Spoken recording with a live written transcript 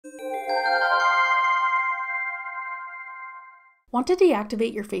Want to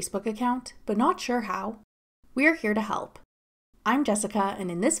deactivate your Facebook account, but not sure how? We're here to help. I'm Jessica, and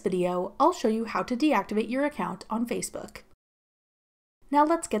in this video, I'll show you how to deactivate your account on Facebook. Now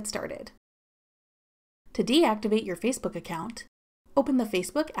let's get started. To deactivate your Facebook account, open the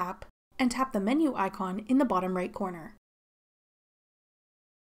Facebook app and tap the menu icon in the bottom right corner.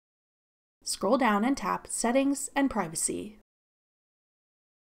 Scroll down and tap Settings and Privacy.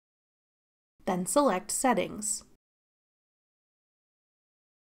 Then select Settings.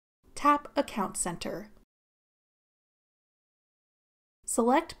 Tap Account Center.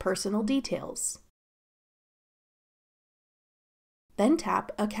 Select Personal Details. Then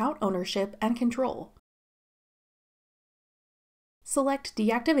tap Account Ownership and Control. Select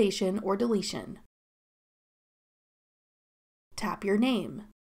Deactivation or Deletion. Tap your name.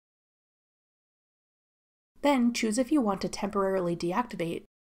 Then choose if you want to temporarily deactivate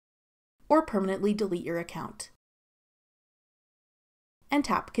or permanently delete your account. And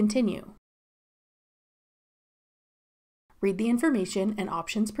tap Continue. Read the information and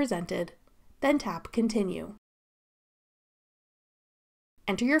options presented, then tap Continue.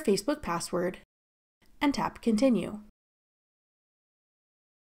 Enter your Facebook password and tap Continue.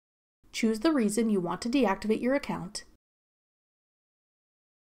 Choose the reason you want to deactivate your account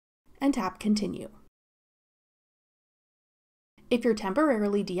and tap Continue. If you're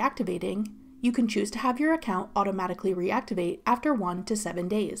temporarily deactivating, you can choose to have your account automatically reactivate after 1 to 7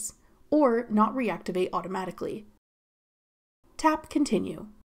 days, or not reactivate automatically. Tap Continue.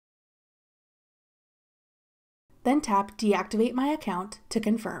 Then tap Deactivate My Account to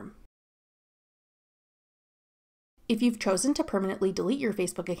confirm. If you've chosen to permanently delete your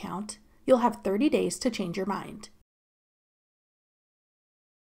Facebook account, you'll have 30 days to change your mind.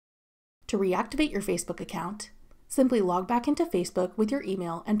 To reactivate your Facebook account, simply log back into Facebook with your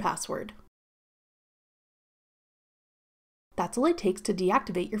email and password. That's all it takes to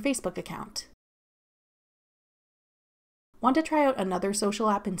deactivate your Facebook account. Want to try out another social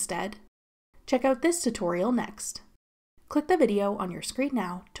app instead? Check out this tutorial next. Click the video on your screen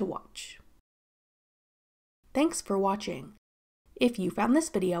now to watch. Thanks for watching. If you found this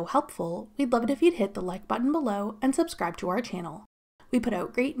video helpful, we'd love it if you'd hit the like button below and subscribe to our channel. We put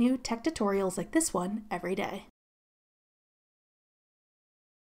out great new tech tutorials like this one every day.